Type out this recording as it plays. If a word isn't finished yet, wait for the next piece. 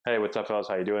Hey, what's up, fellas?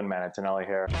 How you doing, man? Antonelli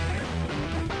here.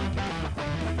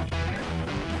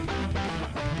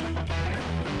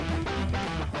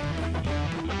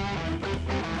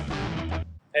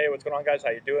 Hey, what's going on, guys? How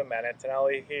you doing, man?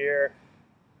 Antonelli here.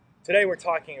 Today we're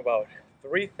talking about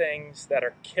 3 things that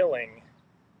are killing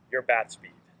your bat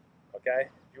speed. Okay,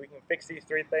 if we can fix these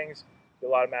 3 things,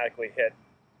 you'll automatically hit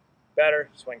better,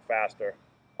 swing faster,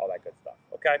 all that good stuff.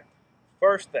 Okay,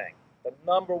 first thing, the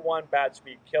number one bat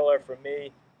speed killer for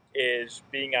me is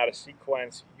being out of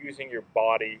sequence, using your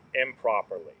body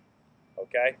improperly.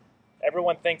 Okay,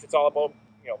 everyone thinks it's all about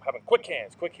having quick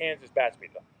hands. Quick hands is bat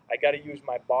speed. I got to use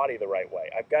my body the right way.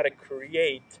 I've got to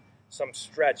create some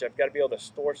stretch. I've got to be able to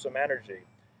store some energy.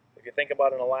 If you think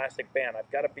about an elastic band, I've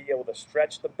got to be able to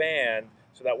stretch the band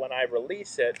so that when I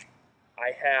release it,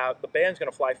 the band's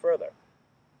going to fly further.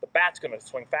 The bat's going to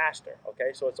swing faster.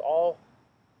 Okay, so it's all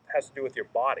has to do with your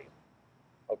body.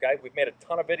 Okay, we've made a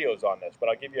ton of videos on this, but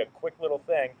I'll give you a quick little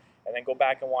thing and then go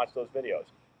back and watch those videos.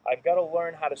 I've got to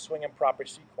learn how to swing in proper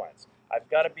sequence. I've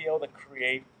got to be able to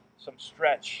create some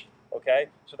stretch, okay,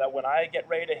 so that when I get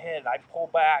ready to hit, I pull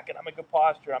back and I'm in good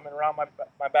posture. I'm in around my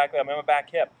back leg, I'm in my back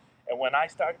hip. And when I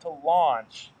start to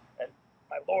launch, and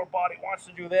my lower body wants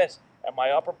to do this, and my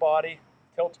upper body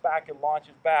tilts back and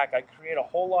launches back, I create a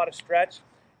whole lot of stretch,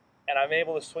 and I'm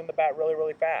able to swing the bat really,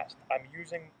 really fast. I'm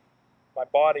using my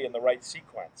body in the right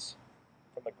sequence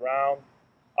from the ground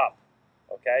up,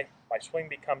 okay? My swing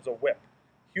becomes a whip.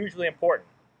 Hugely important.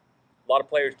 A lot of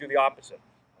players do the opposite,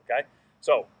 okay?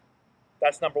 So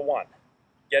that's number one.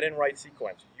 Get in right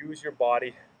sequence. Use your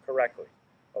body correctly,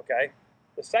 okay?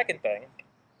 The second thing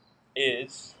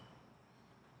is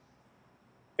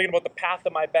thinking about the path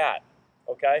of my bat,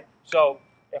 okay? So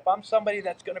if I'm somebody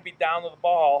that's going to be down to the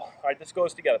ball, all right, this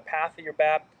goes together. Path of your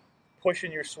bat,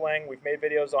 pushing your swing. We've made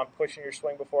videos on pushing your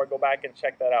swing before. Go back and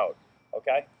check that out,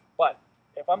 okay? But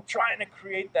if I'm trying to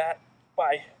create that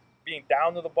by being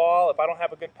down to the ball, if I don't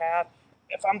have a good path,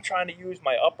 if I'm trying to use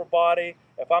my upper body,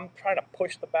 if I'm trying to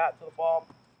push the bat to the ball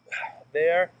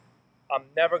there, I'm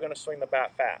never going to swing the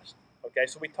bat fast. Okay,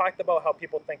 so we talked about how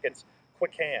people think it's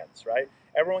quick hands, right?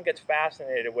 Everyone gets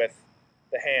fascinated with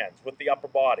the hands, with the upper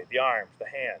body, the arms, the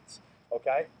hands,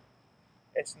 okay?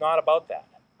 It's not about that.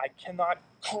 I cannot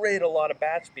create a lot of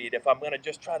bat speed if I'm going to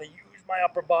just try to use my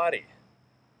upper body,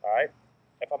 all right?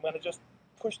 If I'm going to just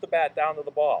push the bat down to the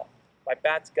ball. My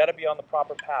bat's got to be on the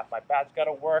proper path. My bat's got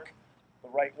to work the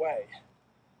right way.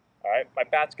 All right, my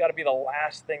bat's got to be the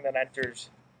last thing that enters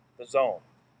the zone.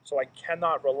 So I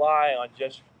cannot rely on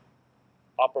just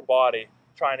upper body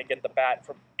trying to get the bat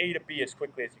from A to B as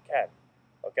quickly as you can.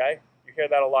 Okay, you hear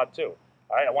that a lot too.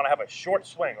 All right, I want to have a short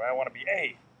swing, right? I want to be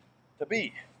A to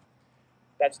B.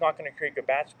 That's not going to create good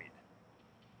bat speed.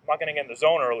 I'm not going to get in the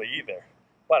zone early either,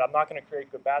 but I'm not going to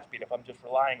create good bat speed if I'm just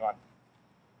relying on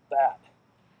that.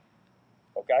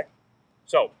 Okay,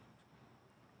 so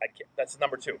that's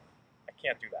number 2. I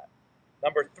can't do that.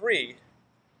 Number 3,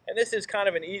 and this is kind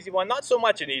of an easy one, not so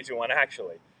much an easy one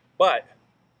actually, but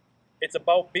it's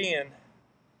about being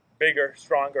bigger,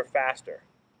 stronger, faster,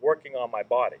 working on my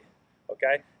body.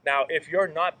 Okay, now if you're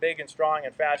not big and strong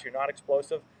and fast, you're not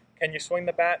explosive, can you swing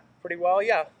the bat pretty well?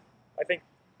 Yeah, I think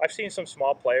I've seen some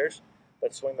small players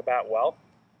that swing the bat well,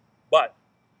 but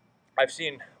I've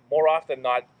seen more often than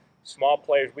not small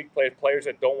players, weak players, players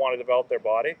that don't want to develop their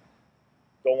body,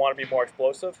 don't want to be more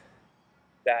explosive,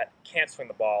 that can't swing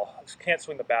the ball, can't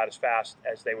swing the bat as fast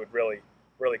as they would really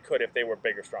could if they were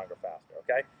bigger, stronger, faster,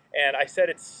 okay? And I said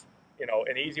it's,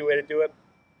 an easy way to do it.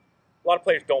 A lot of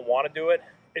players don't want to do it.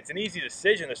 It's an easy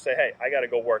decision to say, hey, I got to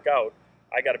go work out.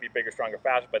 I got to be bigger, stronger,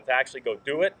 faster. But to actually go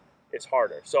do it, it's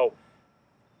harder. So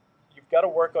you've got to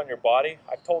work on your body.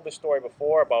 I've told this story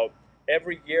before about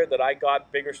every year that I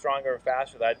got bigger, stronger, and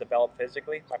faster, that I developed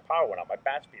physically, my power went up, my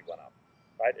bat speed went up,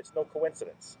 right? It's no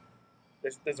coincidence.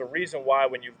 There's a reason why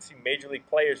when you see major league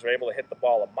players are able to hit the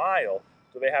ball a mile,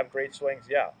 do they have great swings?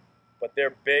 Yeah. But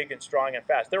they're big and strong and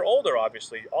fast. They're older,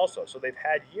 obviously, also, so they've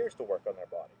had years to work on their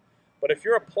body. But if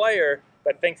you're a player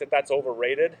that thinks that that's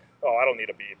overrated, oh, I don't need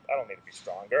to be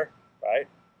stronger, right?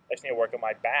 I just need to work on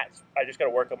my bats. I just got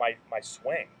to work on my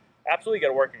swing. Absolutely got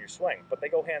to work on your swing, but they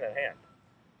go hand in hand.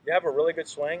 You have a really good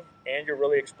swing and you're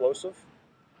really explosive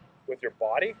with your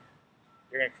body,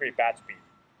 you're going to create bat speed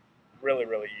really,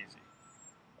 really easy.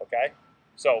 Okay?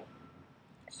 So,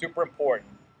 super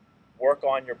important. Work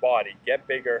on your body. Get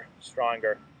bigger,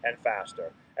 stronger, and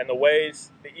faster. And the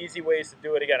easy ways to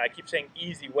do it, again, I keep saying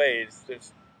easy ways.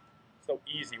 There's no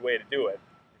easy way to do it.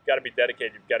 You've got to be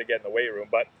dedicated. You've got to get in the weight room.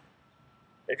 But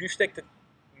if you stick to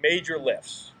major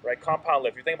lifts, right, compound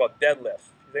lift, you think about deadlift,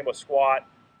 you think about squat,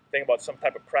 think about some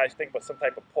type of press, think about some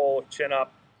type of pull, chin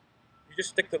up, you just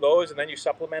stick to those and then you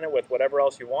supplement it with whatever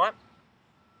else you want,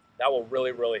 that will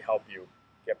really, really help you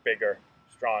get bigger,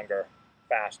 stronger,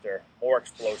 faster, more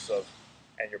explosive,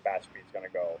 and your bat speed's going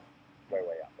to go way,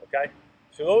 way up, okay?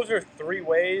 So those are 3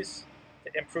 ways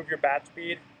to improve your bat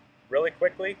speed really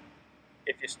quickly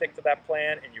if you stick to that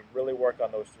plan and you really work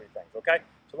on those 3 things, okay?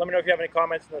 So let me know if you have any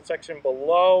comments in the section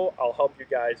below. I'll help you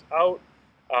guys out.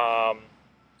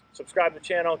 Subscribe to the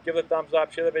channel, give it a thumbs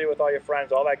up, share the video with all your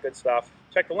friends, all that good stuff.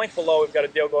 Check the link below. We've got a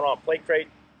deal going on Plate Crate.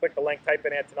 Click the link, type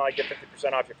in Antonelli, get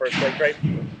 50% off your first Plate Crate.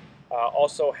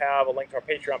 Also have a link to our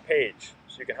Patreon page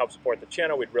so you can help support the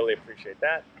channel. We'd really appreciate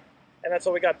that. And that's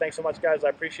all we got. Thanks so much, guys. I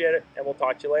appreciate it, and we'll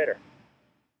talk to you later.